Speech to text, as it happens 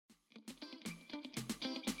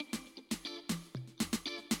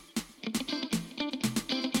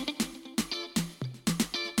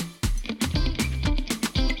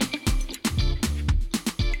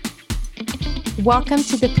Welcome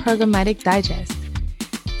to the Programmatic Digest,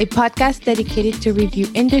 a podcast dedicated to review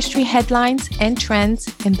industry headlines and trends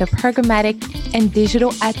in the programmatic and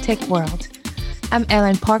digital ad tech world. I'm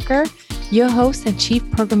Ellen Parker, your host and Chief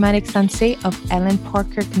Programmatic Sensei of Ellen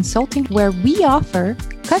Parker Consulting, where we offer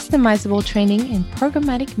customizable training in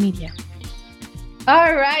programmatic media.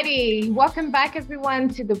 Alrighty, welcome back everyone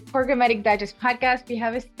to the Programmatic Digest podcast. We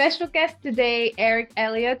have a special guest today, Eric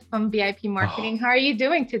Elliott from VIP Marketing. How are you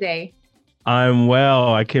doing today? I'm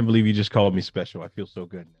well. I can't believe you just called me special. I feel so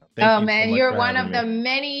good now. Thank you man, so you're one of the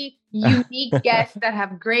many unique guests that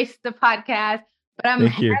have graced the podcast. But I'm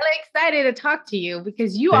really excited to talk to you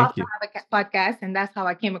because you have a podcast, and that's how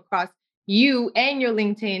I came across you and your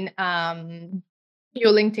LinkedIn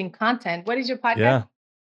content. What is your podcast? Yeah,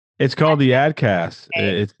 it's called the Adcast.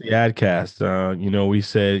 Okay. It's the Adcast. We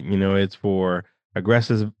said, it's for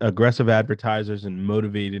aggressive advertisers and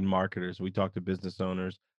motivated marketers. We talk to business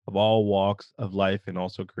owners of all walks of life and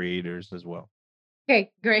also creators as well.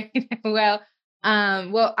 Okay, great. We want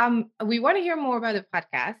to hear more about the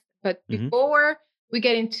podcast, but before we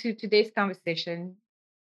get into today's conversation,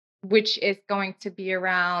 which is going to be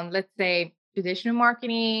around, let's say, traditional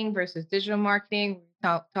marketing versus digital marketing,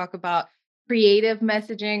 we'll talk about creative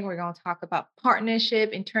messaging. We're going to talk about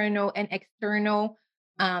partnership, internal and external.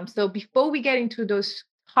 So before we get into those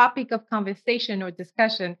topic of conversation or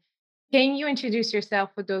discussion, can you introduce yourself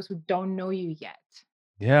for those who don't know you yet?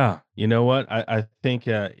 Yeah, you know what? I think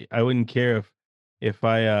I wouldn't care if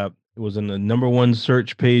I was in the number one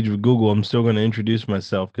search page with Google. I'm still going to introduce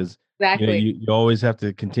myself because you always have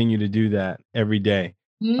to continue to do that every day.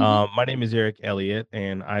 My name is Eric Elliott,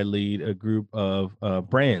 and I lead a group of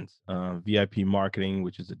brands, VIP Marketing,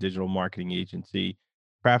 which is a digital marketing agency,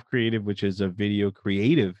 Craft Creative, which is a video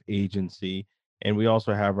creative agency, and we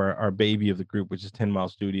also have our baby of the group, which is 10 Mile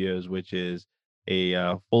Studios, which is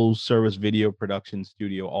a full service video production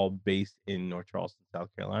studio, all based in North Charleston, South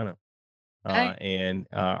Carolina. And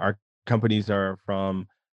our companies are from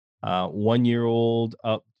 1 year old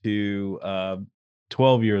up to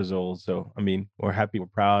 12 years old. So, I mean, we're happy, we're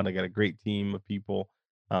proud. I got a great team of people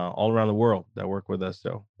all around the world that work with us.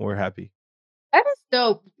 So we're happy. That is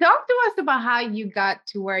dope. Talk to us about how you got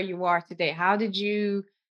to where you are today. How did you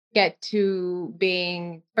get to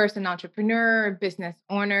being first an entrepreneur, business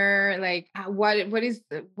owner? Like what does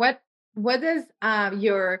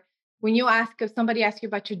when you ask, if somebody asks you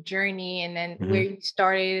about your journey and then where you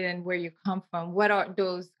started and where you come from, what are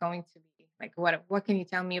those going to be? Like what can you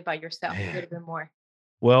tell me about yourself a little bit more?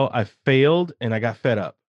 Well, I failed and I got fed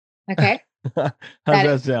up. Okay. How's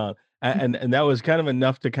that sound? And that was kind of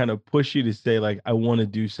enough to kind of push you to say, like, I want to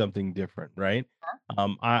do something different, right?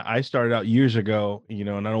 I started out years ago, and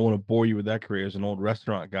I don't want to bore you with that career as an old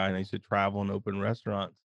restaurant guy, and I used to travel and open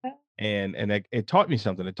restaurants, and it taught me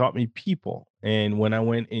something. It taught me people. And when I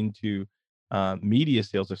went into media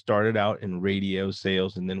sales, I started out in radio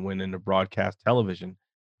sales and then went into broadcast television,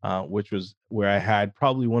 which was where I had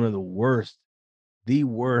probably one of the worst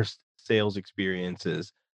sales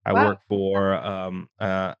experiences. I worked for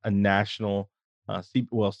a national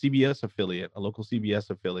CBS affiliate, a local CBS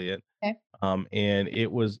affiliate. Okay. And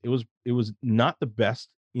it was not the best,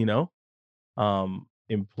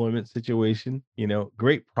 employment situation,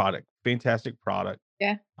 great product, fantastic product.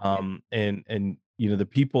 Yeah. And the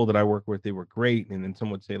people that I work with, they were great. And then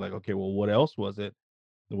someone would say, like, okay, well, what else was it?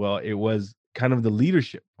 Well, it was kind of the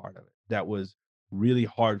leadership part of it that was really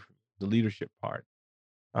hard for me, the leadership part.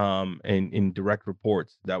 And in direct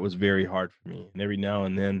reports, that was very hard for me. And every now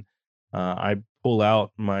and then I pull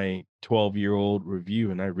out my 12-year-old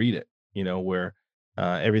review and I read it, where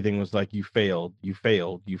everything was like, you failed, you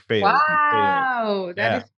failed, you failed. Wow, you failed.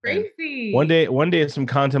 That is crazy. And one day at some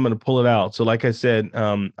content, I'm going to pull it out. So like I said,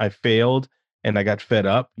 I failed and I got fed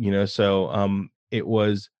up, so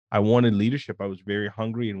I wanted leadership. I was very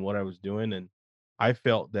hungry in what I was doing. And I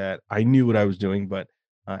felt that I knew what I was doing, but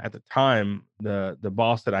at the time, the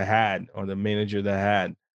boss that I had, or the manager that I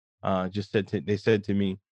had, they said to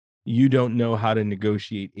me, "You don't know how to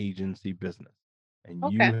negotiate agency business, and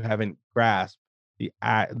you haven't grasped you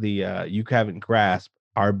haven't grasped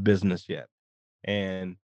our business yet."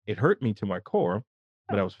 And it hurt me to my core,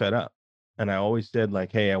 but I was fed up. And I always said,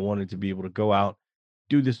 like, hey, I wanted to be able to go out,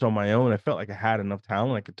 do this on my own. I felt like I had enough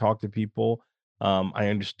talent. I could talk to people. I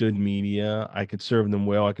understood media. I could serve them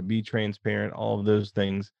well. I could be transparent, all of those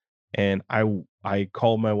things. And I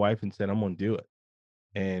called my wife and said, I'm going to do it.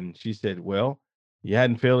 And she said, well, you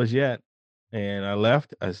hadn't failed us yet. And I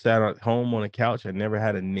left. I sat at home on a couch. I never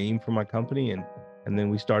had a name for my company. And then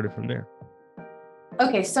we started from there.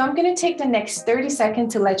 Okay, so I'm going to take the next 30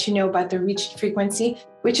 seconds to let you know about the reach frequency,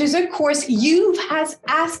 which is a course you has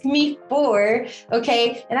asked me for.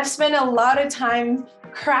 Okay, and I've spent a lot of time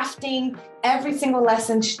crafting every single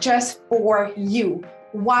lesson just for you.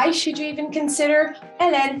 Why should you even consider?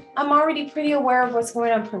 And then I'm already pretty aware of what's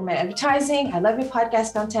going on for my advertising. I love your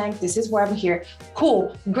podcast content. This is where I'm here.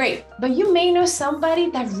 Cool, great. But you may know somebody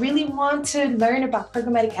that really wants to learn about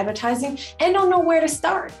programmatic advertising and don't know where to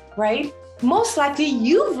start, right? Most likely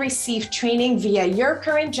you've received training via your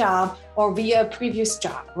current job or via a previous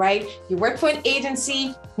job, right? You work for an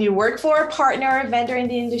agency, you work for a partner, a vendor in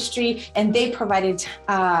the industry, and they provided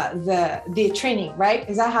the training, right?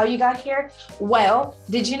 Is that how you got here? Well,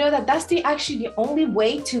 did you know that that's actually the only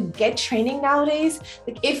way to get training nowadays?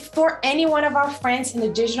 Like if for any one of our friends in the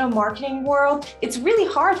digital marketing world, it's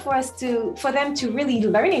really hard for them to really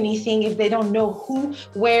learn anything if they don't know who,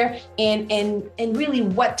 where, and really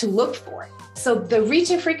what to look for. So the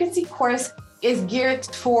reach and frequency course is geared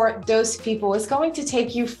for those people. It's going to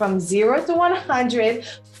take you from 0 to 100,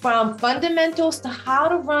 from fundamentals to how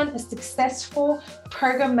to run a successful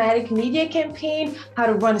programmatic media campaign, how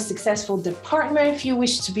to run a successful department if you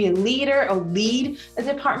wish to be a leader or lead a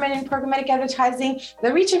department in programmatic advertising.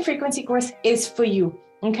 The reach and frequency course is for you.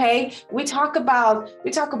 Okay, we talk about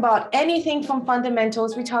anything from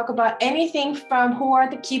fundamentals. We talk about anything from who are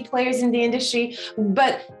the key players in the industry.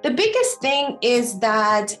 But the biggest thing is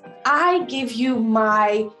that I give you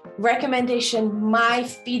my recommendation, my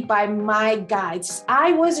feedback, my guides.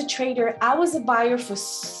 I was a trader. I was a buyer for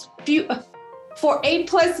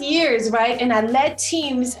 8+ years, right? And I led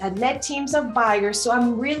teams of buyers. So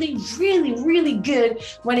I'm really, really, really good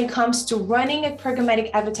when it comes to running a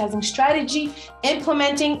programmatic advertising strategy,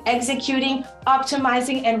 implementing, executing,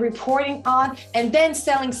 optimizing, and reporting on, and then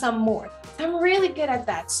selling some more. I'm really good at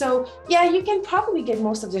that. So yeah, you can probably get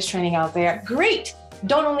most of this training out there. Great.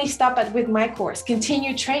 Don't only stop with my course,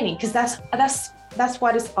 continue training, because that's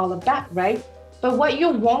what it's all about, right? But what you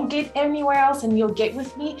won't get anywhere else and you'll get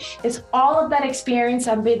with me is all of that experience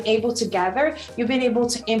I've been able to gather, you've been able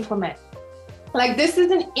to implement. Like this is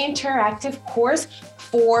an interactive course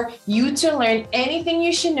for you to learn anything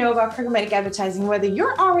you should know about programmatic advertising, whether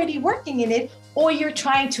you're already working in it or you're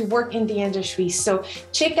trying to work in the industry. So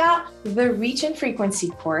check out the Reach and Frequency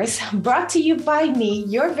course brought to you by me,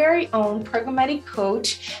 your very own programmatic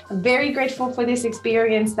coach. I'm very grateful for this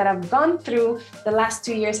experience that I've gone through the last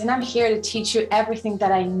 2 years, and I'm here to teach you everything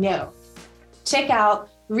that I know. Check out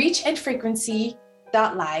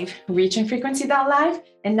reachandfrequency.live, reachandfrequency.live.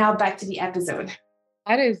 And now back to the episode.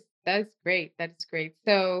 That's great. That's great.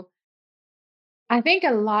 So I think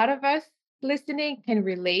a lot of us listening can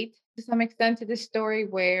relate to some extent to this story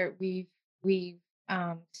where we've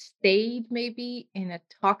stayed maybe in a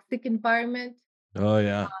toxic environment. Oh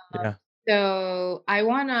yeah, Um, yeah. so I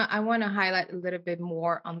wanna highlight a little bit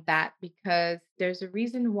more on that because there's a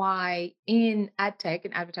reason why in ad tech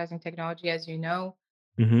and advertising technology, as you know,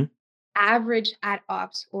 Hmm. average ad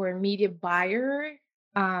ops or media buyer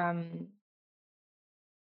um,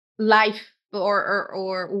 life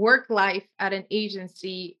or work life at an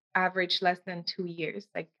agency average less than 2 years.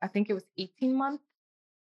 Like I think it was 18 months.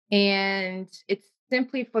 And it's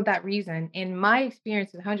simply for that reason. In my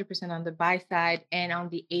experience, 100% on the buy side and on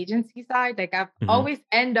the agency side, like I've Hmm. always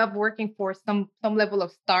end up working for some level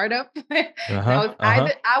of startup. that Uh huh. was Uh huh.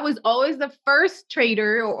 I was always the first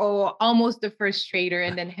trader or almost the first trader,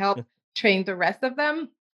 and then help train the rest of them.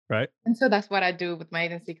 Right. And so that's what I do with my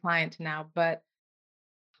agency client now. But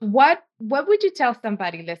what would you tell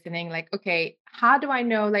somebody listening? Like, okay, how do I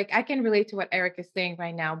know? Like, I can relate to what Eric is saying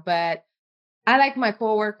right now, but I like my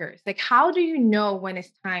coworkers. Like, how do you know when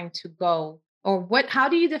it's time to go? Or how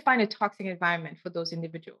do you define a toxic environment for those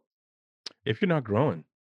individuals? If you're not growing,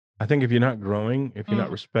 I think if you're not growing, if you're not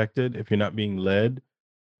Mm, respected, if you're not being led,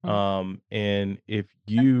 mm. and if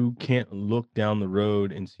you can't look down the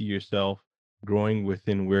road and see yourself growing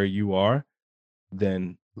within where you are,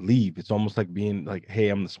 then leave. It's almost like being like, "Hey,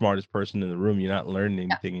 I'm the smartest person in the room." You're not learning Yeah.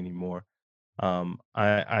 anything anymore.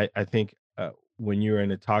 I think when you're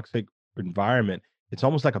in a toxic environment, it's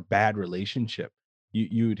almost like a bad relationship.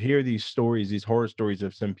 You'd hear these stories, these horror stories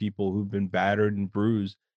of some people who've been battered and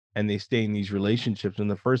bruised, and they stay in these relationships. And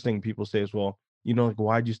the first thing people say is, "Well, like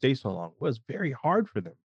why'd you stay so long?" Well, it's very hard for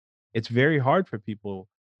them. It's very hard for people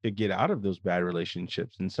to get out of those bad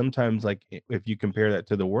relationships. And sometimes, like if you compare that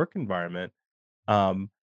to the work environment, um,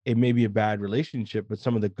 it may be a bad relationship, but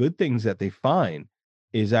some of the good things that they find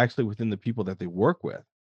is actually within the people that they work with,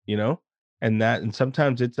 you know? And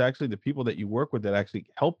sometimes it's actually the people that you work with that actually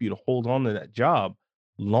help you to hold on to that job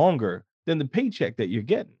longer than the paycheck that you're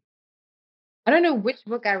getting. I don't know which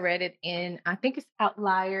book I read it in. I think it's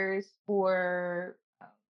Outliers or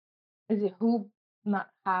is it Who Not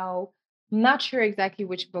How? I'm not sure exactly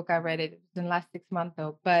which book I read it. It was in the last 6 months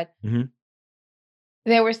though, but Hmm.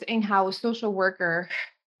 they were saying how a social worker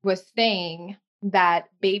was saying that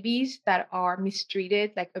babies that are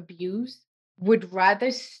mistreated, like abused, would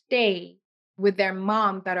rather stay with their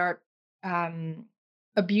mom that are um,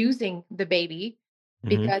 abusing the baby Hmm.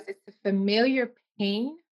 because it's a familiar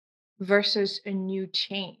pain versus a new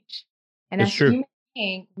change. And It's as true. human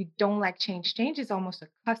beings, we don't like change. Change is almost a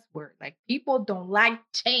cuss word. Like people don't like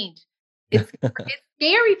change. It's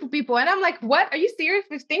scary for people. And I'm like, what? Are you serious?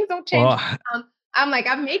 If things don't change, Well, I'm like,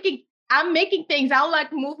 I'm making things. I'll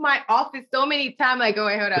like move my office so many times. Like, oh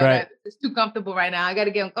wait, hold on, right. it's too comfortable right now. I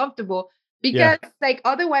gotta get uncomfortable Yeah. because like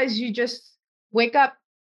otherwise you just wake up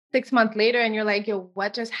 6 months later and you're like, yo,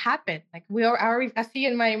 what just happened? Like I already I see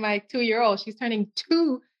in my 2 year old, she's turning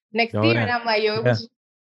 2 next Oh year. And yeah. I'm like, yo, it Yeah. was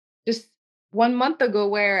just 1 month ago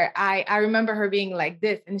where I remember her being like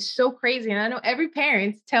this. And it's so crazy. And I know every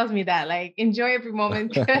parent tells me that, like, enjoy every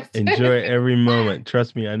moment. 'Cause Enjoy every moment.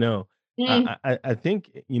 Trust me, I know. Mm, I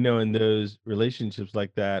think, in those relationships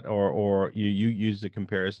like that, or you use the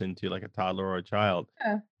comparison to like a toddler or a child,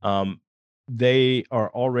 yeah. um, they are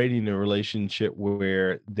already in a relationship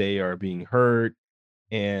where they are being hurt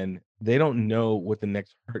and they don't know what the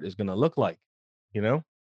next hurt is gonna look like, you know?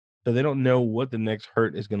 So they don't know what the next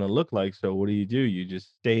hurt is gonna look like. So what do? You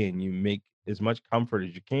just stay and you make as much comfort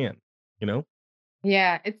as you can, you know?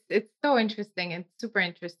 Yeah, it's so interesting and super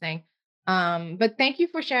interesting. But thank you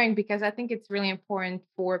for sharing because I think it's really important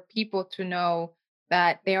for people to know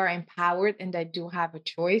that they are empowered and they do have a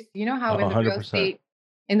choice. You know how A in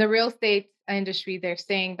the real 100%. estate industry they're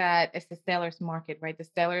saying that it's the seller's market, right? The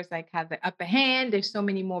sellers like have the upper hand. There's so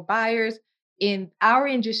many more buyers. In our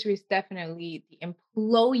industry, it's definitely the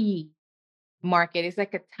employee market. It's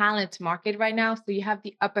like a talent market right now. So you have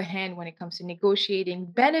the upper hand when it comes to negotiating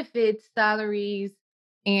benefits, salaries,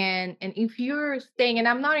 and if you're staying, and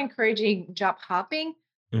I'm not encouraging job hopping,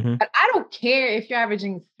 Mhm. but I don't care if you're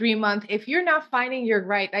averaging 3 months. If you're not finding your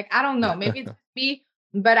right, like I don't know, maybe it's me,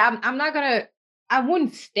 but I'm not gonna. I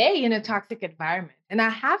wouldn't stay in a toxic environment, and I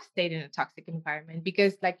have stayed in a toxic environment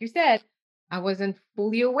because, like you said, I wasn't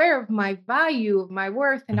fully aware of my value, of my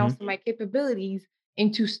worth, and Mhm. also my capabilities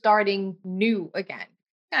into starting new again,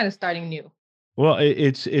 kind of starting new. Well,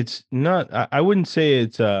 it's not. I wouldn't say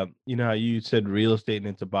it's how you said real estate and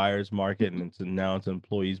it's a buyer's market and now it's an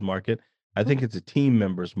employees market. I think it's a team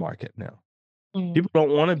members market now. Mm. People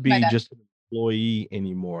don't want to By be that. just an employee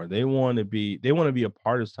anymore. They want to be a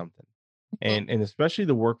part of something. Mhm. And especially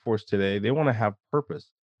the workforce today, they want to have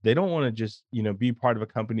purpose. They don't want to just, be part of a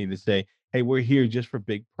company to say, "Hey, we're here just for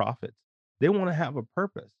big profits." They want to have a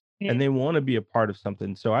purpose and Yeah. they want to be a part of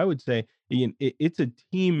something. So I would say it's a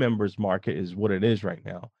team members market is what it is right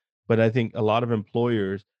now. But I think a lot of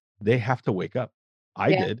employers, they have to wake up. I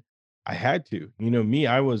Yeah. did. I had to. Me,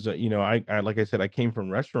 I was, I like I said, I came from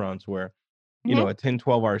restaurants where Mhm. a 10,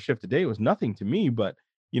 12-hour shift a day was nothing to me, but,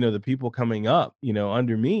 the people coming up,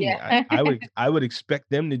 under me, I Yeah. I would I would expect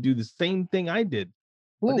them to do the same thing I did,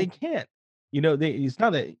 but they Ooh. can't. It's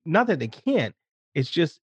not that they can't, it's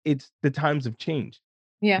just it's the times have changed.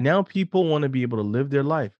 Yeah. Now people wanna be able to live their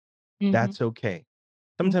life. Mhm. That's okay.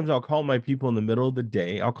 Mm. Sometimes I'll call my people in the middle of the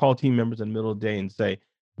day, I'll call team members in the middle of the day and say,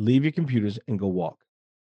 "Leave your computers and go walk.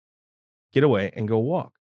 Get away and go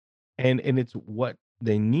walk." And it's what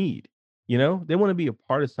they need, They wanna be a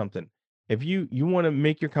part of something. If you wanna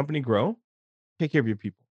make your company grow, take care of your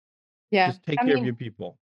people. Yeah. Just take I care of mean, your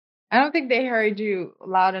people. I don't think they heard you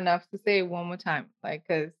loud enough to say it one more time, like,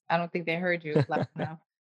 cause I don't think they heard you loud enough.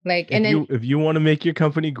 Like, and If then you wanna make your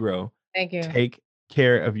company grow, thank you. take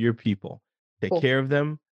care of your people. Take Cool. care of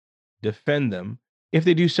them, defend them. If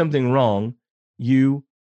they do something wrong, you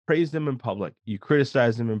praise them in public, you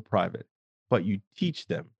criticize them in private, but you teach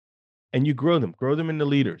them and you grow them into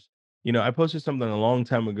leaders. I posted something a long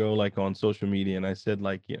time ago, like on social media, and I said,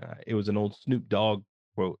 like, it was an old Snoop Dogg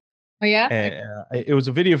quote. Oh, yeah? Like, And, it was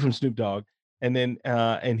a video from Snoop Dogg, and then,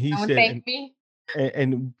 and he "Someone said thank me."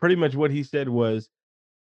 and pretty much what he said was,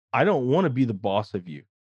 "I don't wanna be the boss of you.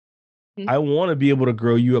 Mhm. I wanna be able to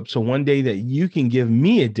grow you up so one day that you can give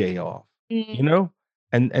me a day off," you Mm. know?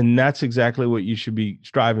 And that's exactly what you should be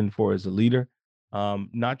striving for as a leader.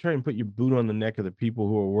 Not trying to put your boot on the neck of the people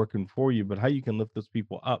who are working for you, but how you can lift those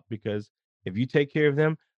people up, because if you take care of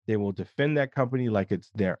them, they will defend that company like it's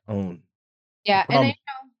their own. I Yeah, and promise.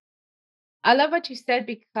 I love what you said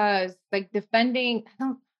because, like, defending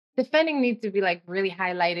needs to be, like, really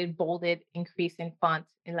highlighted, bolded, increase in font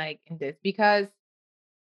in, like, in this because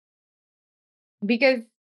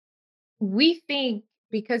we think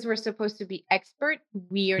because we're supposed to be expert,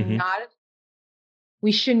 we are Hmm. not,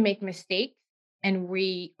 we shouldn't make mistakes, and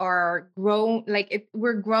we are grown like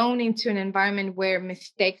we're grown into an environment where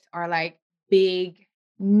mistakes are like big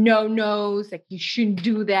no-nos, like you shouldn't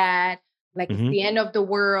do that, like it's Hmm. the end of the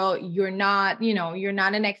world, you're not, you're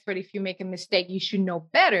not an expert, if you make a mistake you should know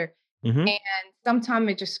better. Hmm. And sometimes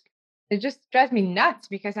it just drives me nuts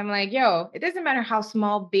because I'm like, yo, it doesn't matter how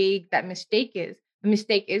small, big that mistake is. A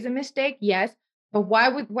mistake is a mistake, yes, but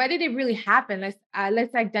why did it really happen?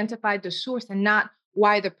 Let's identify the source and not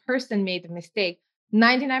why the person made the mistake.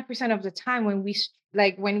 99% of the time when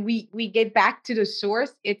when we get back to the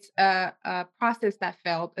source, it's a process that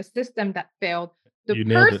failed, a system that failed. The You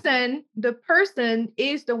nailed it. person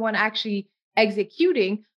is the one actually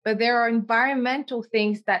executing, but there are environmental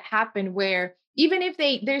things that happen where even if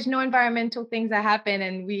there's no environmental things that happen,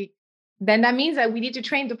 and we then that means that we need to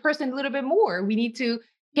train the person a little bit more. We need to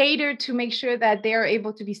cater to make sure that they are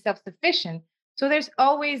able to be self-sufficient. So there's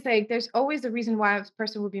always a reason why a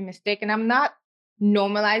person would be mistaken. I'm not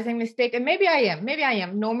normalizing mistake, and maybe I am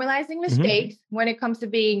normalizing Hmm. mistakes when it comes to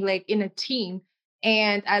being like in a team.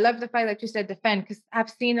 And I love the fact that you said defend, because I've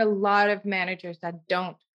seen a lot of managers that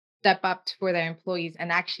don't step up for their employees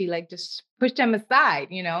and actually like just push them aside,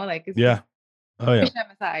 like it's just Yeah. Oh yeah. push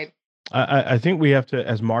them aside. I think we have to,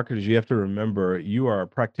 as marketers, you have to remember you are a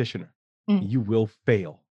practitioner. Mm, You will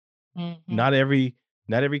fail. mhm. Not every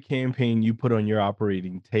not every campaign you put on your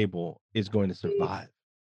operating table is going to survive.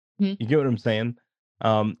 Mhm. You get what I'm saying?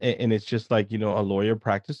 And it's just like, a lawyer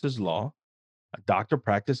practices law, a doctor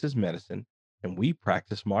practices medicine, and we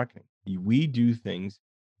practice marketing. We do things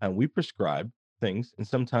and we prescribe things, and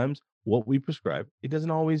sometimes what we prescribe, it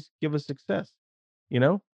doesn't always give us success, you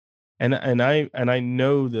know? And I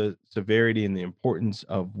know the severity and the importance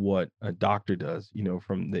of what a doctor does,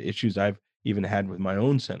 from the issues I've even had with my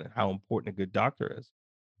own son and how important a good doctor is.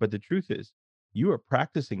 But the truth is, you are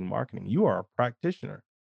practicing marketing. You are a practitioner.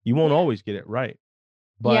 You won't Yeah. always get it right.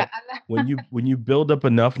 Yeah. But when you build up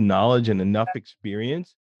enough knowledge and enough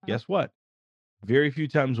experience, guess what? Very few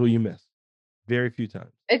times will you miss. Very few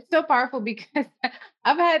times. It's so powerful because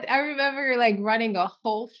I remember like running a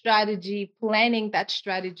whole strategy, planning that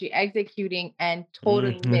strategy, executing, and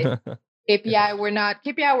totally missed. Mm. KPI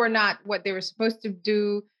were not what they were supposed to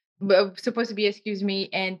do, supposed to be, excuse me,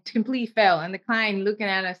 and completely fail. And the client looking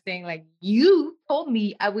at us saying, like, you told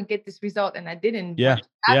me I would get this result and I didn't. What Yeah. just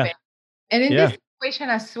Yeah. happened? And in this Yeah. situation,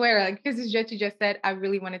 I swear, like, because it's just you just said, I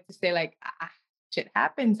really wanted to say, like, shit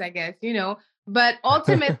happens, I guess. But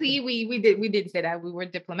ultimately, we did say that we were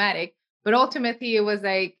diplomatic. But ultimately, it was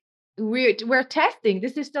like we're testing.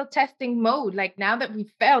 This is still testing mode. Like now that we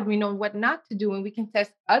failed, we know what not to do, and we can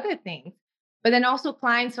test other things. But then also,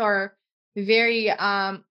 clients are very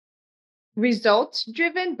results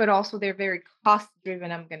driven, but also they're very cost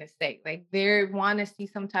driven. I'm gonna say, like they want to see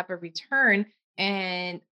some type of return.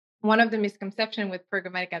 And one of the misconception with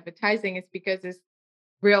programmatic advertising is because it's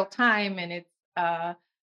real time and it's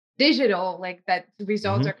digital, like that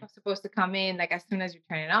results Mhm. are supposed to come in like as soon as you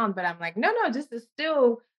turn it on. But I'm like, no, no, this is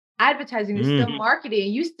still advertising, it's still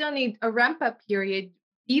marketing. You still need a ramp up period.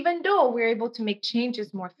 Even though we're able to make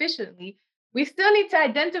changes more efficiently, we still need to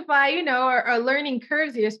identify, our learning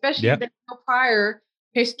curves here, especially if Yep. there's no prior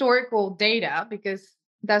historical data, because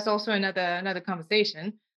that's also another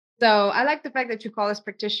conversation. So I like the fact that you call us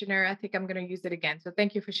practitioner. I think I'm going to use it again. So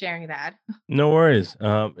thank you for sharing that. No worries.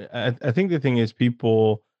 I think the thing is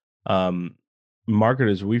people, um,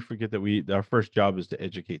 marketers, we forget that our first job is to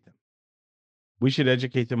educate them. We should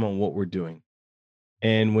educate them on what we're doing.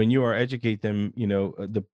 And when you are educate them,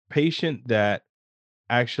 the patient that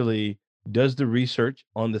actually does the research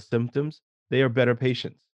on the symptoms, they are better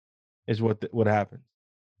patients. Is what happens.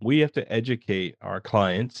 We have to educate our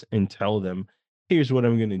clients and tell them, here's what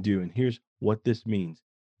I'm going to do, and here's what this means.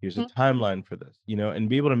 Here's a timeline for this, and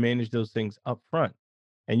be able to manage those things up front.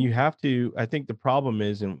 And you have to, I think the problem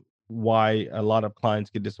is, and why a lot of clients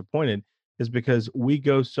get disappointed is because we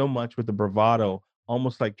go so much with the bravado,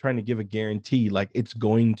 almost like trying to give a guarantee, like it's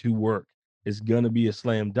going to work, it's going to be a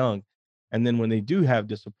slam dunk. And then when they do have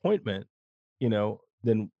disappointment,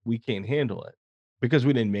 then we can't handle it because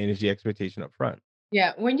we didn't manage the expectation up front.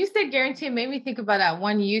 Yeah, when you said guarantee, it made me think about that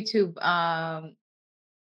one YouTube.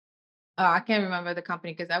 I can't remember the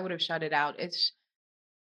company because I would have shut it out. It's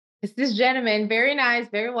this gentleman, very nice,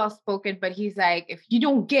 very well spoken, but he's like, if you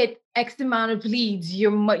don't get X amount of leads,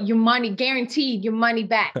 your money guaranteed, your money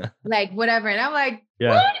back, like whatever. And I'm like,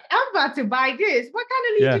 Yeah, what? I'm about to buy this. What kind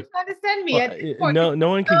of lead yeah. you trying to send me Well, at this point? no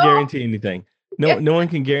one can No, guarantee anything. yeah, No one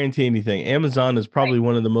can guarantee anything. Amazon is like probably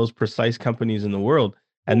one of the most precise companies in the world.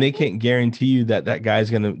 and they can't guarantee you that that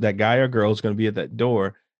guy or girl is gonna be at that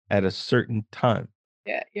door at a certain time,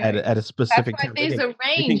 Yeah, yeah. at a That's specific why time. there's a They can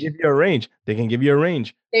range. give you a range. They can give you a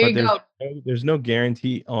range, There but you go. there's no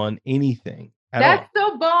guarantee on anything at That's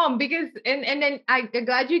all. so bomb because and then I'm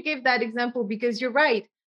glad you gave that example because you're right.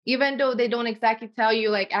 Even though they don't exactly tell you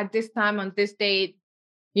like at this time on this date,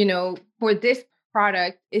 for this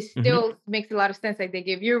product, it Mhm. still makes a lot of sense. Like they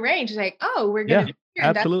give you a range, like, oh, we're gonna Yeah, do here.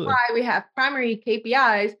 And that's absolutely. why we have primary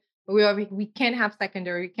KPIs, but we can't have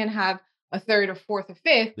secondary, we can't have a third or fourth or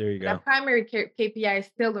fifth. There you But go. that primary KPI is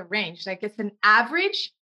still a range. Like it's an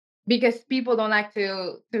average because people don't like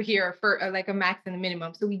to hear for like a max and a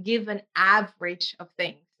minimum. So we give an average of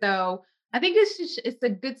things. So I think it's a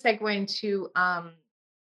good segue into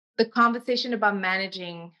the conversation about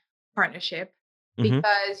managing partnership Mhm.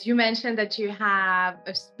 because you mentioned that you have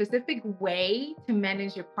a specific way to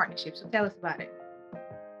manage your partnership. So tell us about it.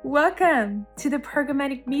 Welcome to the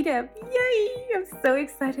Programmatic Meetup. Yay! I'm so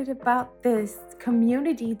excited about this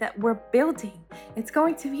community that we're building. It's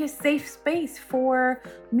going to be a safe space for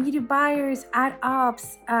media buyers, ad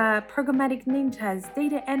ops, programmatic ninjas,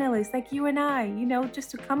 data analysts like you and I, just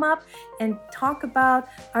to come up and talk about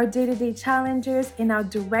our day-to-day challenges in our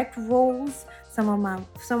direct roles, some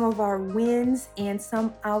of our wins, and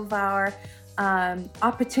some of our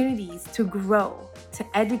opportunities to grow, to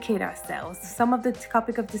educate ourselves. Some of the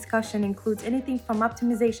topic of discussion includes anything from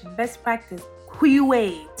optimization, best practice,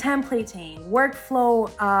 QA, templating, workflow,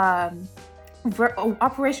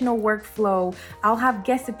 operational workflow. I'll have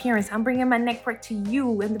guest appearance. I'm bringing my network to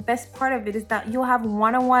you, and the best part of it is that you'll have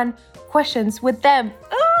one-on-one questions with them.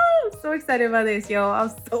 Oh, I'm so excited about this, yo! I'm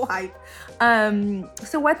so hyped.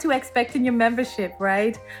 So what to expect in your membership,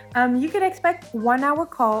 right? You can expect 1 hour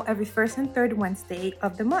call every first and third Wednesday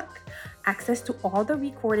of the month. Access to all the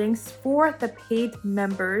recordings for the paid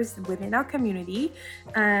members within our community.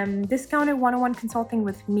 Discounted one-on-one consulting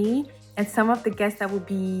with me and some of the guests that will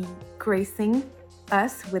be gracing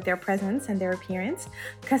us with their presence and their appearance.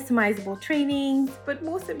 Customizable trainings, but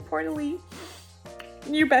most importantly,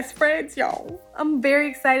 new best friends, y'all. I'm very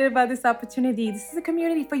excited about this opportunity. This is a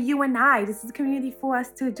community for you and I. This is a community for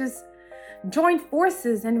us to just join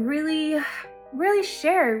forces and really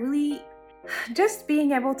share, really just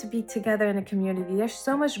being able to be together in a community. There's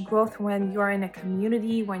so much growth when you're in a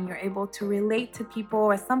community, when you're able to relate to people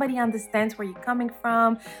or somebody understands where you're coming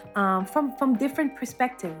from different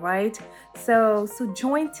perspective, right? So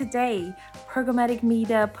join today. Programmatic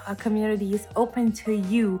Meetup community is open to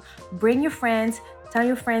you. Bring your friends. Tell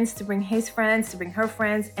your friends to bring his friends, to bring her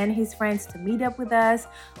friends and his friends to meet up with us.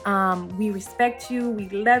 We respect you. We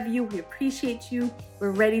love you. We appreciate you.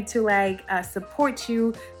 We're ready to support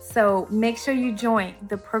you. So make sure you join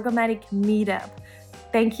the Programmatic Meetup.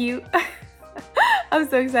 Thank you. I'm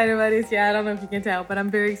so excited about this. Yeah, I don't know if you can tell, but I'm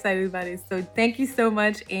very excited about it. So thank you so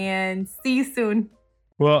much and see you soon.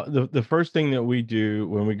 Well, the first thing that we do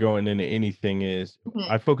when we go into anything is Mhm.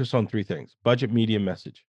 I focus on 3 things: budget, media,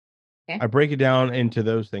 message. Okay. I break it down into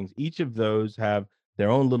those things. Each of those have their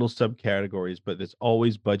own little subcategories, but it's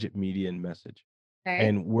always budget, media, and message. Okay.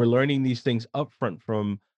 And we're learning these things upfront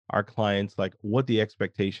from our clients, like what the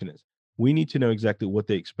expectation is. We need to know exactly what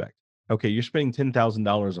they expect. Okay, you're spending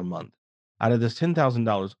 $10,000 a month. Out of this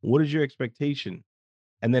 $10,000, what is your expectation?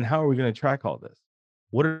 And then how are we going to track all this?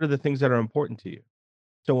 What are the things that are important to you?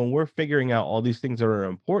 So when we're figuring out all these things that are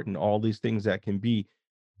important, all these things that can be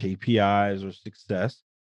KPIs or success,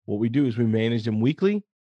 what we do is we manage them weekly,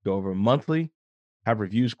 go over monthly, have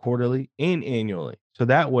reviews quarterly and annually. So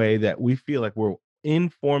that way that we feel like we're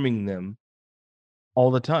informing them all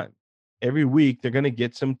the time. Every week they're going to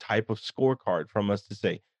get some type of scorecard from us to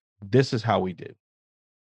say, this is how we did.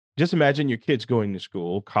 Just imagine your kids going to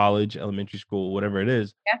school, college, elementary school, whatever it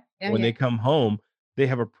is. Yeah. Yeah. When Yeah. they come home, they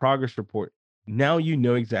have a progress report. Now you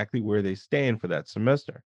know exactly where they stand for that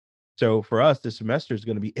semester. So for us, the semester is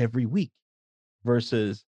going to be every week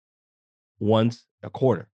versus once a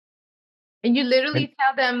quarter. And you And literally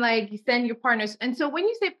tell them like you send your partners. And so when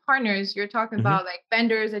you say partners, you're talking mhm. about like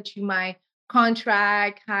vendors that you might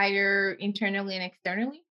contract, hire internally and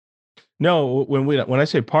externally. No, when I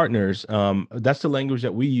say partners, that's the language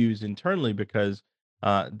that we use internally because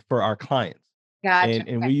for our clients, Gotcha.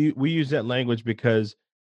 and Okay. we use that language because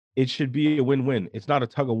it should be a win-win. It's not a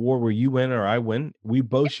tug of war where you win or I win. We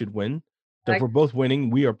both should win. So if Like, we're both winning,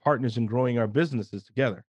 we are partners in growing our businesses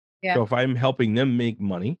together. yeah. So if I'm helping them make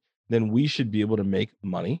money, then we should be able to make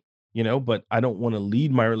money, but I don't want to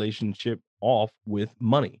lead my relationship off with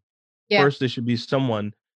money. Yeah. First, there should be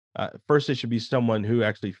someone first it should be someone who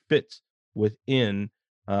actually fits within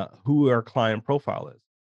who our client profile is.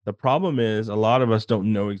 The problem is a lot of us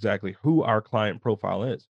don't know exactly who our client profile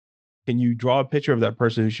is. Can you draw a picture of that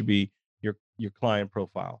person who should be your client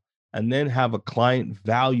profile? And then have a client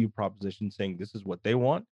value proposition saying this is what they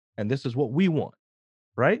want and this is what we want,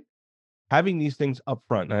 right? Having these things up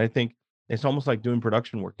front. And I think it's almost like doing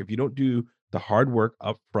production work. If you don't do the hard work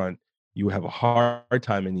up front, you have a hard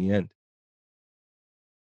time in the end.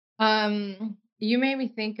 You made me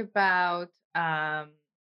think about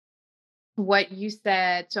what you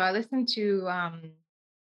said. So I listened to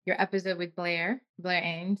your episode with Blair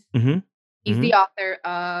Ains. Mhm. He's Mhm. the author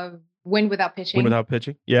of Win Without Win Pitching. without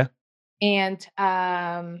pitching. Yeah. And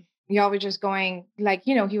y'all were just going like,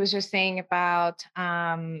 he was just saying about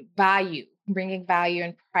value, bringing value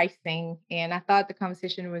and pricing. And I thought the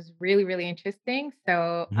conversation was really, really interesting.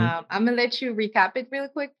 So Mhm. I'm gonna let you recap it really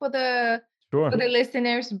quick for the Sure.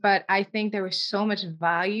 listeners. But I think there was so much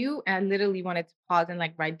value. And I literally wanted to pause and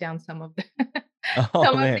like write down some of the Oh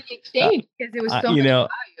some of man. the Uh, exchange because there was I, so you much know,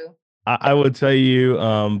 value. I would tell you,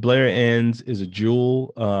 Blair Enns is a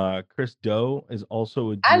jewel. Chris Doe is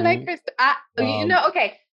also a I like jewel. Chris. Um,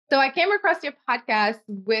 Okay. So I came across your podcast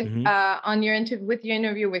with mhm. on your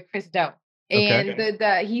interview with Chris Doe, Okay. and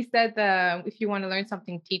the he said if you want to learn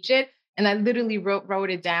something, teach it. And I literally wrote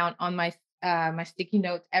it down on my sticky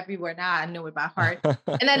notes everywhere. Now I know it by heart.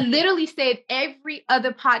 And I literally said every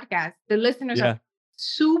other podcast. The listeners are Yeah.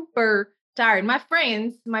 super tired. My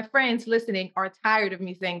friends listening are tired of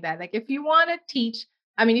me saying that. Like if you want to teach,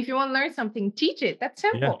 if you want to learn something, teach it. That's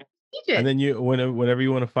Yeah. simple. Teach And it. then whenever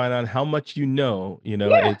you want to find out how much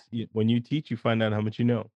Yeah. when you teach, you find out how much you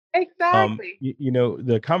know. Exactly.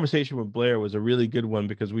 The conversation with Blair was a really good one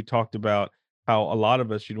because we talked about how a lot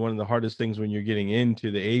of us, one of the hardest things when you're getting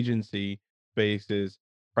into the agency space is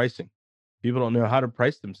pricing. People don't know how to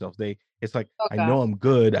price themselves. It's like, Oh I know gosh. I'm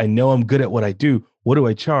good. I know I'm good at what I do. What do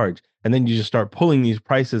I charge? And then you just start pulling these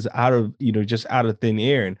prices out of, just out of thin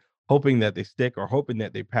air and hoping that they stick or hoping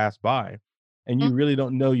that they pass by. And Mm, you really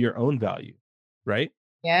don't know your own value, right?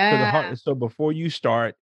 yeah. So before you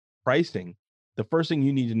start pricing, the first thing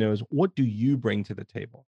you need to know is what do you bring to the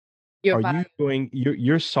table? Your Are you value. doing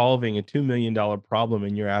you're solving a $2 million problem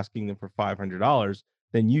and you're asking them for $500,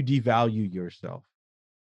 then you devalue yourself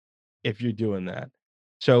if you're doing that.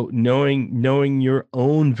 So knowing your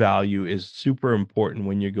own value is super important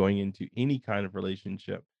when you're going into any kind of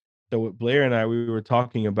relationship. So with Blair and I, we were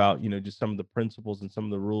talking about, just some of the principles and some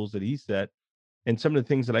of the rules that he set and some of the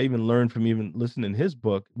things that I even learned from even listening to his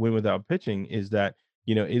book, Win Without Pitching, is that,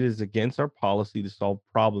 it is against our policy to solve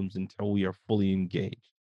problems until we are fully engaged.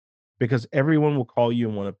 Because everyone will call you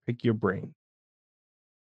and want to pick your brain.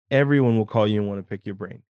 Everyone will call you and want to pick your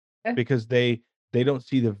brain Yeah, because they don't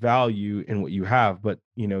see the value in what you have. But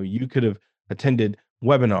you could have attended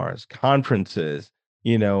webinars, conferences,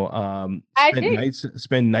 I did.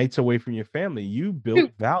 spend nights away from your family. You built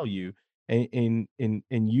Shoot. value and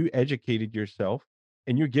you educated yourself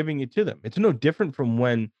and you're giving it to them. It's no different from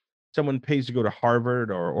when someone pays to go to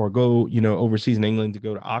Harvard or go, overseas in England to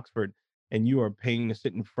go to Oxford and you are paying to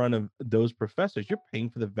sit in front of those professors. You're paying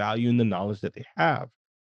for the value and the knowledge that they have.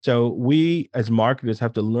 So we as marketers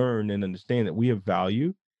have to learn and understand that we have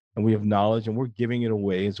value and we have knowledge and we're giving it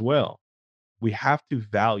away as well. We have to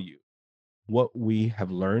value what we have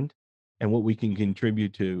learned and what we can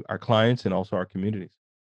contribute to our clients and also our communities.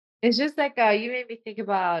 It's just like you made me think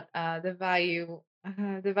about the value.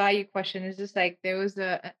 The value question is just like there was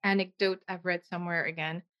a anecdote I've read somewhere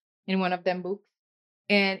again in one of them books,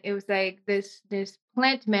 and it was like this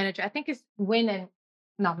plant manager. I think it's Win and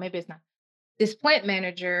no, maybe it's not. This plant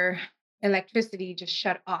manager, electricity just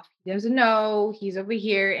shut off. He doesn't know he's over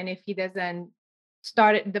here, and if he doesn't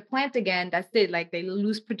start the plant again, that's it. Like they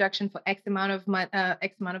lose production for X amount of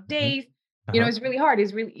X amount of Mhm. days. Uh-huh. It's really hard.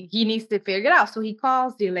 He needs to figure it out. So he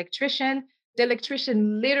calls the electrician. The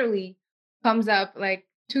electrician literally comes up like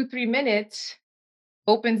 2 3 minutes,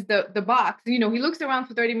 opens the box. He looks around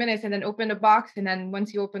for 30 minutes and then open the box. And then once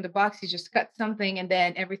he opened the box, he just cut something and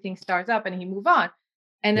then everything starts up and he move on.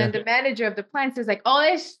 And then Yeah. the manager of the plant says like, oh,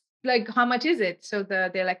 it's like, how much is it? So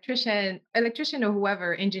the electrician or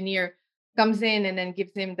whoever engineer comes in and then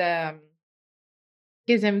gives him the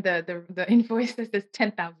invoice that says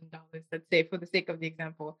 $10,000, let's say for the sake of the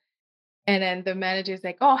example. And then the manager's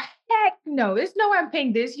like, "Oh heck no, there's no way I'm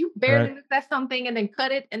paying this. You Right. barely looked at something and then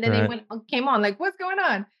cut it, and then it Right. came on. Like, what's going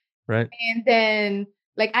on?" Right. And then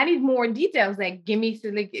like, I need more details. Like, give me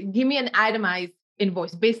an itemized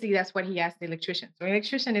invoice. Basically, that's what he asked the electrician. So the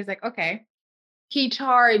electrician is like, okay, he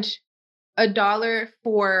charged $1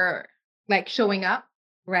 for like showing up,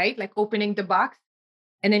 right? Like opening the box.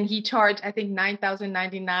 And then he charged, I think,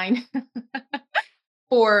 9,099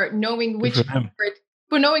 for knowing Good which for them. part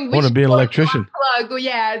for knowing I want to which be an cord to electrician. unplug. Or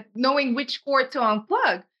yeah, knowing which cord to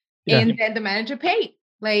unplug. Yeah. And then the manager paid.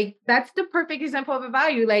 Like that's the perfect example of a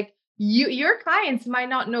value. Like your clients might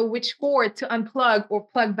not know which cord to unplug or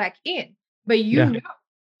plug back in, but you Yeah. know.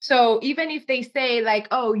 So even if they say like,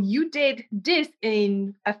 oh, you did this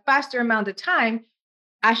in a faster amount of time,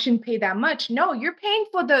 I shouldn't pay that much. No, you're paying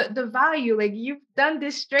for the value. Like you've done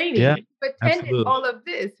this training, Yeah. you've attended Absolutely. all of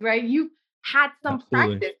this, right? You've had some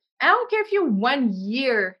Absolutely. practice. I don't care if you're 1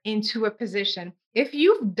 year into a position. If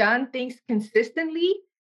you've done things consistently,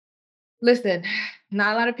 listen,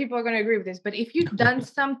 not a lot of people are going to agree with this, but if you've done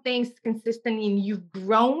some things consistently and you've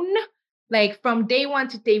grown, like from day one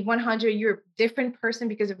to day 100, you're a different person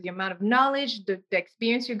because of the amount of knowledge, the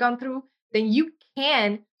experience you've gone through, then you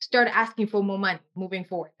can start asking for more money moving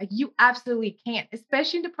forward. Like you absolutely can,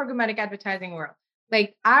 especially in the programmatic advertising world.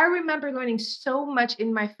 Like I remember learning so much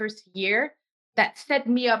in my first year that set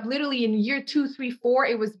me up literally in year 2, 3, 4.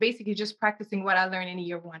 It was basically just practicing what I learned in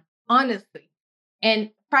year one, honestly, and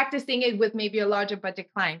practicing it with maybe a larger budget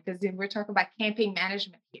client because we're talking about campaign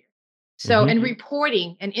management here. So Hmm. and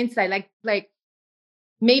reporting and insight, like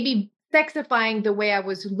maybe sexifying the way I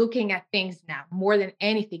was looking at things now more than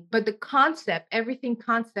anything. But the concept, everything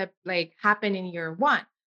concept, like happened in year one.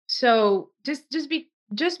 So just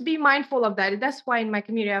be mindful of that. That's why in my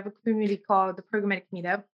community I have a community called the Programmatic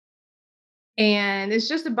Meetup, and it's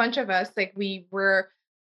just a bunch of us. Like we were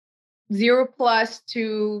 0+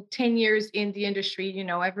 to 10 years in the industry.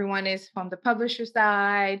 Everyone is from the publisher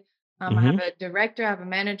side. I have Hmm. a director, I have a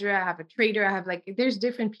manager, I have a trader, I have like there's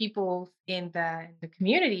different people in the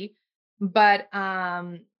community. But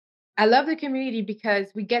I love the community because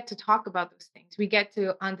we get to talk about those things. We get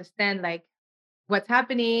to understand like what's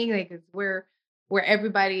happening, like it's where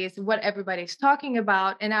everybody is, what everybody's talking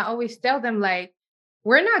about. And I always tell them like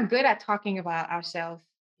we're not good at talking about ourselves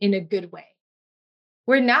in a good way.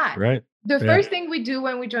 We're not. Right. The Yeah. first thing we do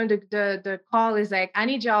when we join the call is like, I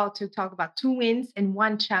need y'all to talk about 2 wins and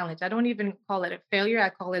one challenge. I don't even call it a failure. I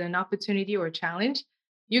call it an opportunity or a challenge.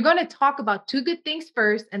 You're going to talk about 2 good things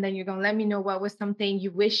first, and then you're going to let me know what was something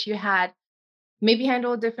you wish you had maybe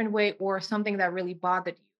handled a different way or something that really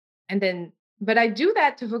bothered you. And then, but I do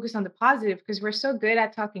that to focus on the positive because we're so good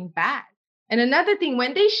at talking bad. And another thing,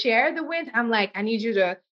 when they share the wins, I'm like, I need you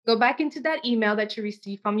to go back into that email that you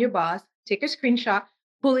received from your boss, take a screenshot,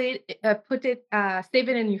 pull it, save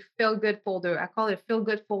it in your feel good folder. I call it a feel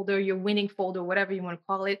good folder, your winning folder, whatever you want to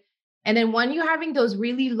call it. And then when you're having those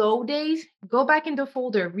really low days, go back in the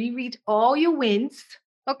folder, reread all your wins.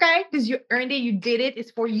 Okay, because you earned it, you did it.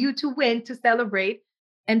 It's for you to win, to celebrate.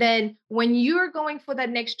 And then when you're going for that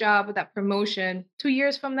next job or that promotion 2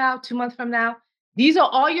 years from now, 2 months from now, these are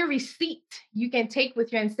all your receipts you can take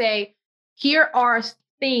with you and say, here are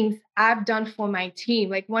things I've done for my team.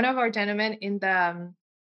 Like one of our gentlemen in the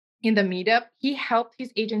meetup, he helped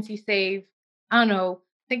his agency save, I don't know,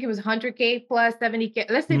 I think it was 100K plus 70K,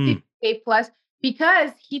 let's say Mm. 50K plus,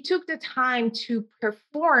 because he took the time to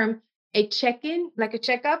perform a check-in, like a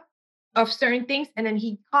checkup of certain things. And then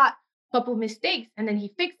he caught a couple mistakes and then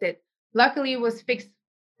he fixed it. Luckily, it was fixed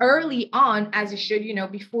early on, as it should.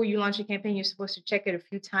 Before you launch a campaign, you're supposed to check it a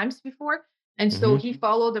few times before. And so Hmm. he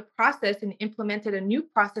followed the process and implemented a new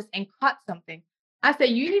process and caught something. I said,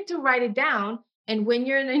 you need to write it down, and when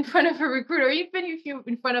you're in front of a recruiter, even if you're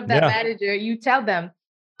in front of that Yeah. manager, you tell them,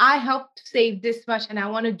 I helped save this much and I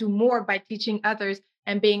want to do more by teaching others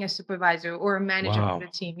and being a supervisor or a manager for Wow. the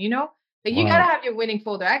team. Like you got to Wow. have your winning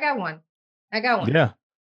folder. I got one. I got one. Yeah.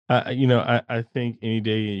 I think any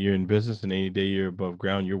day you're in business and any day you're above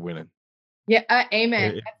ground, you're winning. Yeah.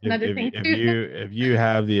 Amen. If That's if another if you thing if too. you if you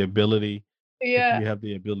have the ability if Yeah. you have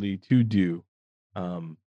the ability to do,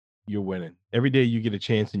 um, you're winning. Every day you get a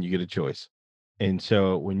chance and you get a choice. And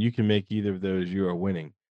so when you can make either of those, you are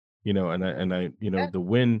winning. Yeah.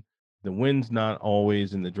 The win's not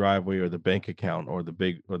always in the driveway or the bank account or the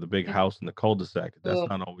big house in the cul-de-sac. That's Oh,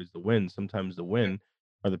 not always the win. Sometimes the win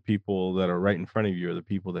are the people that are right in front of you or the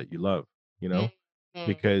people that you love, you know? mhm,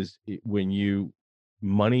 Because when you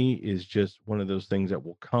money is just one of those things that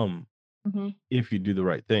will come mhm. if you do the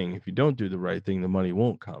right thing. If you don't do the right thing, the money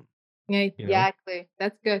won't come, Yeah, you know? exactly.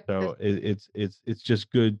 That's good. So it's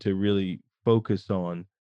just good to really focus on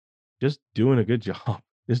just doing a good job.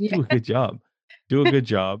 Just Yeah. do a good job. Do a good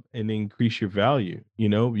job and increase your value.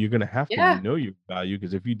 You're gonna have to Yeah. know your value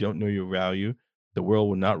because if you don't know your value, the world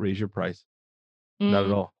will not raise your price. Not at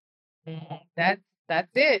Mm. all. That's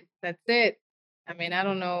it. That's it. I mean, I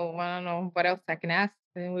don't know what else I can ask.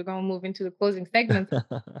 And we're gonna move into the closing segments.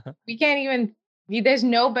 We can't even. There's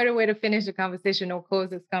no better way to finish the conversation or close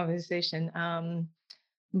this conversation.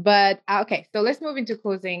 But okay, so let's move into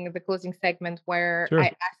the closing segment where I Sure.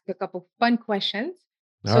 ask a couple fun questions.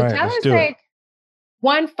 All So right, tell let's us do it. like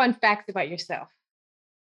one fun fact about yourself.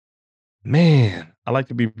 Man, I like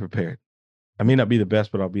to be prepared. I may not be the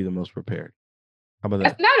best, but I'll be the most prepared. How about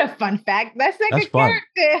That's that? not a fun fact. That's like That's a fun.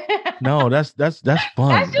 character. No, that's That's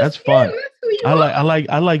fun. just That's fun. you. That's who you are.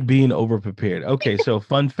 I like being over prepared. Okay, so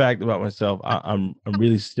fun fact about myself, I'm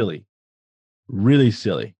really silly. Really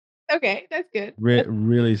silly. Okay, that's good. That's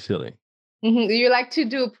Really silly. Do you like to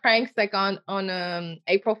do pranks like on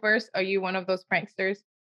April 1st? Are you one of those pranksters?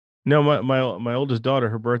 No, my oldest daughter,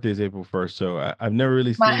 her birthday is April 1st, so I've never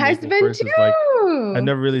really My seen April husband 1st as like I've too.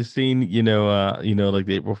 never really seen, like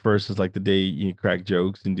the April 1st is like the day you crack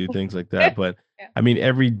jokes and do things like that. But Yeah. I mean,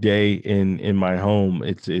 every day in my home,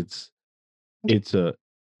 it's a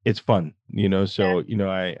it's fun, Yeah. So,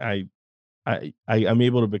 I'm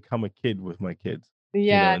able to become a kid with my kids,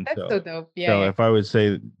 Yeah, and that's so dope. Yeah, so yeah. if I would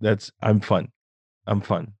say I'm fun. I'm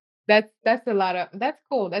fun. That's a lot of that's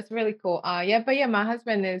cool. That's really cool. Yeah, but yeah, my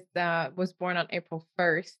husband is was born on April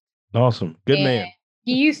 1st. Awesome. Good And man.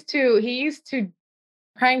 he used to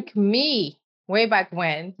prank me way back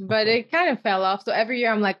when, but it kind of fell off. So every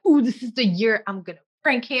year I'm like, "Ooh, this is the year I'm gonna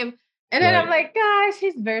prank him." And then I'm Right. like, "Gosh,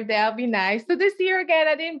 his birthday, I'll be nice." So this year again,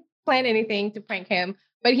 I didn't plan anything to prank him,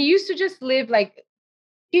 but he used to leave like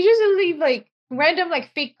random like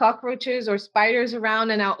fake cockroaches or spiders around,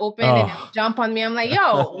 and I'll open and they'll Oh. jump on me. I'm like,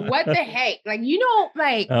 "Yo, what the heck? Like,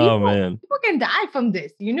 like Oh, people man. people can die from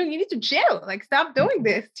this. You need to chill. Like, stop doing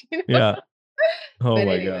this." Yeah. Oh But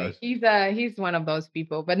my anyway, gosh. he's one of those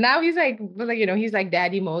people. But now he's like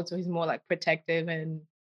daddy mode, so he's more like protective and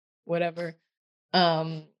whatever.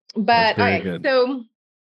 Um, That's but all very right, good. so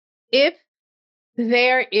if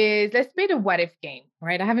there is, let's play the what if game,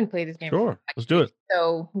 right? I haven't played this game before, Sure. Let's do actually. it.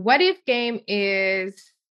 So, what if game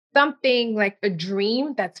is something like a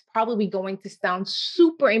dream that's probably going to sound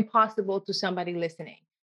super impossible to somebody listening.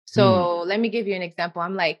 Hmm. So, let me give you an example.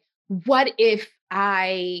 I'm like, what if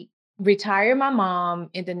I retire my mom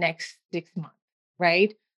in the next 6 months,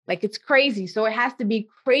 right? Like, it's crazy. So, it has to be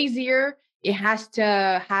crazier. It has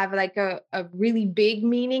to have like a really big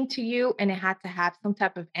meaning to you, and it had to have some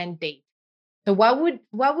type of end date. So what would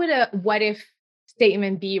a what if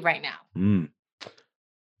statement be right now? Mm.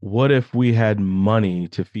 What if we had money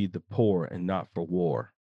to feed the poor and not for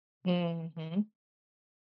war? Mhm.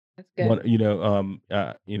 That's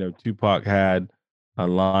good. Tupac had a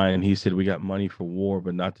line. He said, "We got money for war,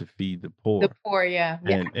 but not to feed the The poor." poor, yeah.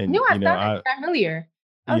 Yeah. And I knew I sounded I familiar.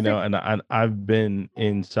 I was like, I've been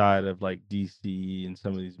inside of like DC and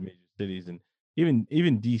some of these major cities, and even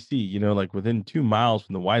DC. Like within 2 miles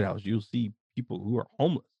from the White House, you'll see people who are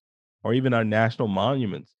homeless, or even our national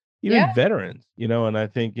monuments, even yeah, veterans. And I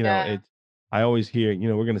think yeah, it's. I always hear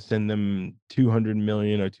we're going to send them 200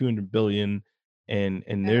 million or 200 billion, and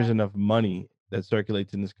yeah. there's enough money that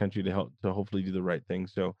circulates in this country to help to hopefully do the right thing.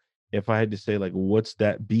 So if I had to say like, what's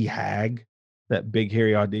that BHAG, that big,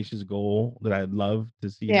 hairy, audacious goal that I'd love to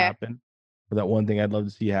see Yeah. happen, or that one thing I'd love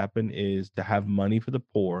to see happen is to have money for the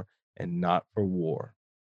poor and not for war.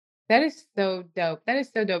 That is so dope. That is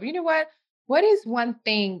so dope. You know what? What is one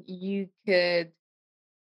thing you could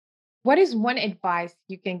What is one advice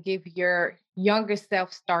you can give your younger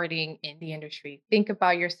self starting in the industry? Think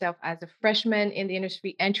about yourself as a freshman in the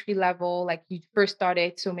industry, entry level, like you first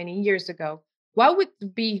started so many years ago. What would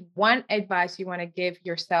be one advice you want to give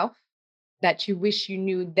yourself that you wish you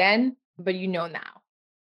knew then, but you know now?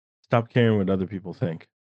 Stop caring what other people think.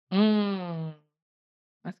 Mm,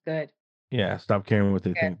 that's good. Yeah, stop caring what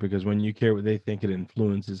they Good. think, because when you care what they think, it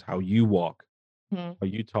influences how you walk, Mhm, how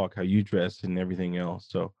you talk, how you dress, and everything else.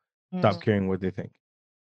 So stop mhm. caring what they think.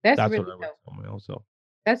 That's That's what really I would dope. tell my own self.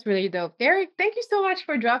 That's really dope. Derek, thank you so much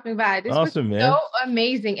for dropping by. This was Awesome, so man.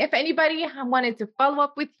 amazing. If anybody wanted to follow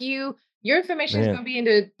up with you, your information is Man. going to be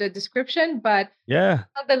in the description, but Yeah.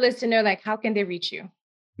 tell the listener, like, how can they reach you?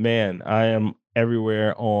 Man, I am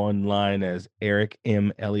everywhere online as Eric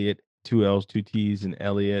M. Elliott, two L's, two T's, and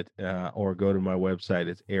Elliott, or go to my website.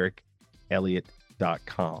 It's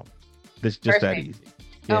ericelliott.com. This just that Perfect. easy.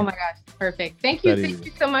 Oh Yeah, my gosh. Perfect. Thank just you. that Thank easy.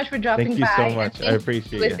 you so much for dropping Thank you so by. And much. I thank you for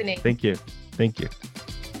appreciate you. listening. Thank you. Thank you.